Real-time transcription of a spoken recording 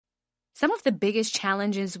Some of the biggest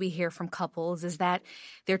challenges we hear from couples is that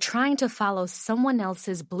they're trying to follow someone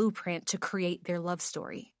else's blueprint to create their love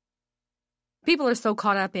story. People are so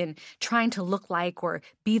caught up in trying to look like or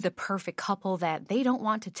be the perfect couple that they don't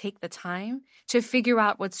want to take the time to figure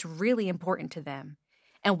out what's really important to them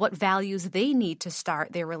and what values they need to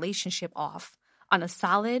start their relationship off on a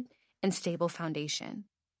solid and stable foundation.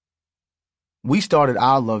 We started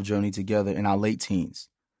our love journey together in our late teens.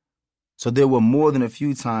 So there were more than a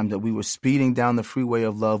few times that we were speeding down the freeway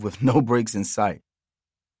of love with no brakes in sight.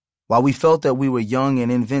 While we felt that we were young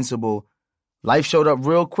and invincible, life showed up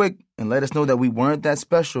real quick and let us know that we weren't that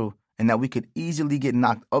special and that we could easily get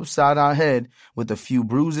knocked upside our head with a few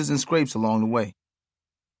bruises and scrapes along the way.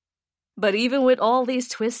 But even with all these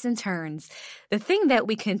twists and turns, the thing that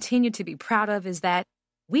we continue to be proud of is that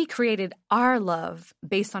we created our love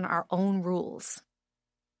based on our own rules.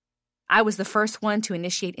 I was the first one to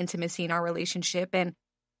initiate intimacy in our relationship, and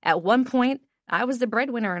at one point, I was the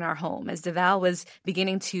breadwinner in our home as Devale was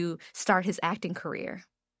beginning to start his acting career.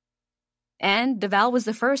 And Devale was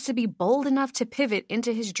the first to be bold enough to pivot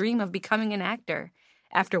into his dream of becoming an actor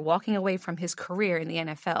after walking away from his career in the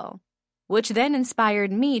NFL, which then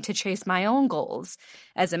inspired me to chase my own goals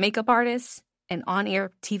as a makeup artist, an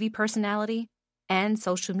on-air TV personality, and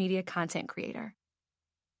social media content creator.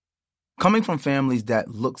 Coming from families that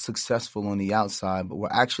looked successful on the outside but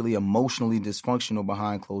were actually emotionally dysfunctional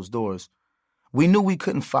behind closed doors, we knew we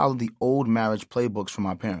couldn't follow the old marriage playbooks from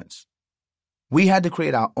our parents. We had to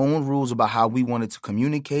create our own rules about how we wanted to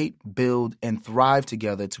communicate, build, and thrive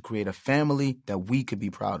together to create a family that we could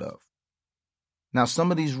be proud of. Now,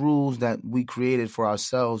 some of these rules that we created for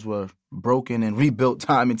ourselves were broken and rebuilt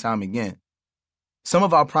time and time again. Some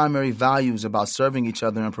of our primary values about serving each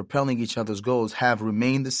other and propelling each other's goals have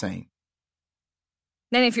remained the same.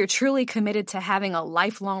 Then if you're truly committed to having a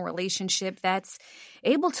lifelong relationship that's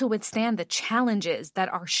able to withstand the challenges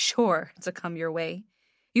that are sure to come your way,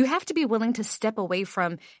 you have to be willing to step away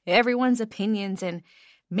from everyone's opinions and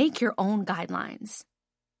make your own guidelines.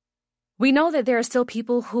 We know that there are still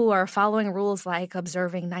people who are following rules like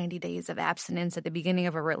observing 90 days of abstinence at the beginning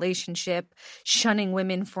of a relationship, shunning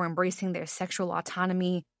women for embracing their sexual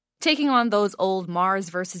autonomy, taking on those old Mars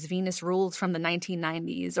versus Venus rules from the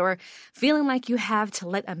 1990s, or feeling like you have to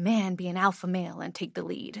let a man be an alpha male and take the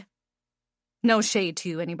lead. No shade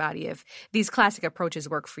to anybody if these classic approaches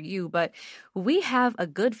work for you, but we have a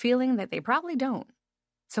good feeling that they probably don't.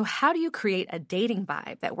 So how do you create a dating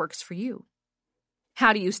vibe that works for you?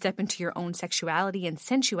 How do you step into your own sexuality and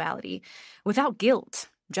sensuality without guilt,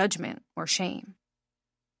 judgment, or shame?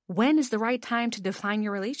 When is the right time to define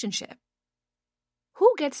your relationship?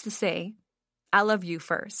 Who gets to say, I love you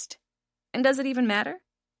first? And does it even matter?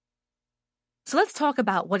 So let's talk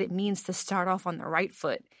about what it means to start off on the right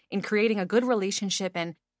foot in creating a good relationship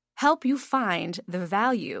and help you find the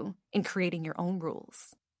value in creating your own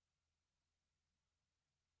rules.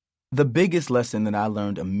 The biggest lesson that I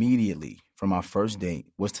learned immediately from our first date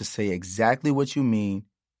was to say exactly what you mean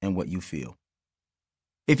and what you feel.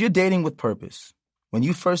 If you're dating with purpose, when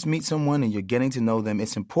you first meet someone and you're getting to know them,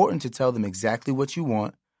 it's important to tell them exactly what you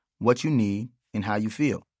want, what you need, and how you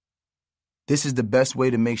feel. This is the best way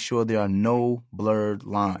to make sure there are no blurred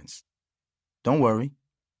lines. Don't worry.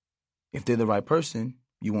 If they're the right person,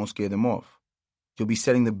 you won't scare them off. You'll be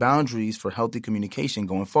setting the boundaries for healthy communication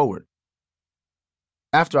going forward.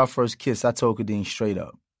 After our first kiss, I told Khadeen straight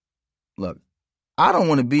up, look, I don't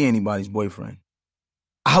want to be anybody's boyfriend.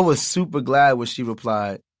 I was super glad when she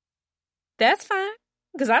replied, That's fine,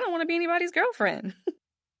 because I don't want to be anybody's girlfriend.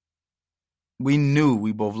 We knew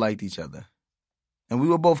we both liked each other, and we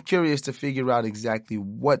were both curious to figure out exactly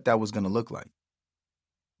what that was going to look like.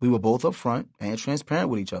 We were both upfront and transparent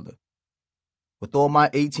with each other. With all my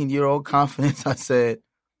 18-year-old confidence, I said,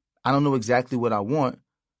 I don't know exactly what I want,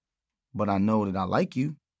 but I know that I like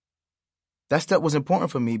you. That step was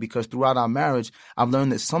important for me because throughout our marriage, I've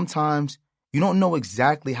learned that sometimes you don't know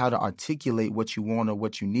exactly how to articulate what you want or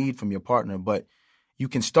what you need from your partner, but you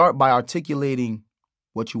can start by articulating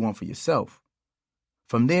what you want for yourself.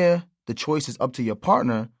 From there, the choice is up to your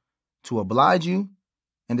partner to oblige you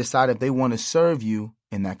and decide if they want to serve you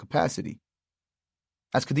in that capacity.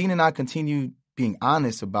 As Khadeen and I continued being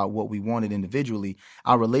honest about what we wanted individually,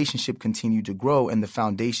 our relationship continued to grow and the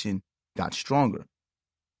foundation got stronger.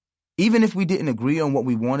 Even if we didn't agree on what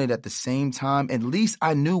we wanted at the same time, at least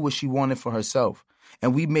I knew what she wanted for herself,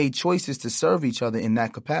 and we made choices to serve each other in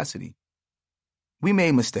that capacity. We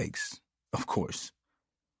made mistakes, of course,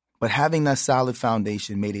 but having that solid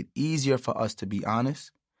foundation made it easier for us to be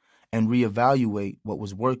honest and reevaluate what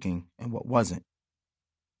was working and what wasn't.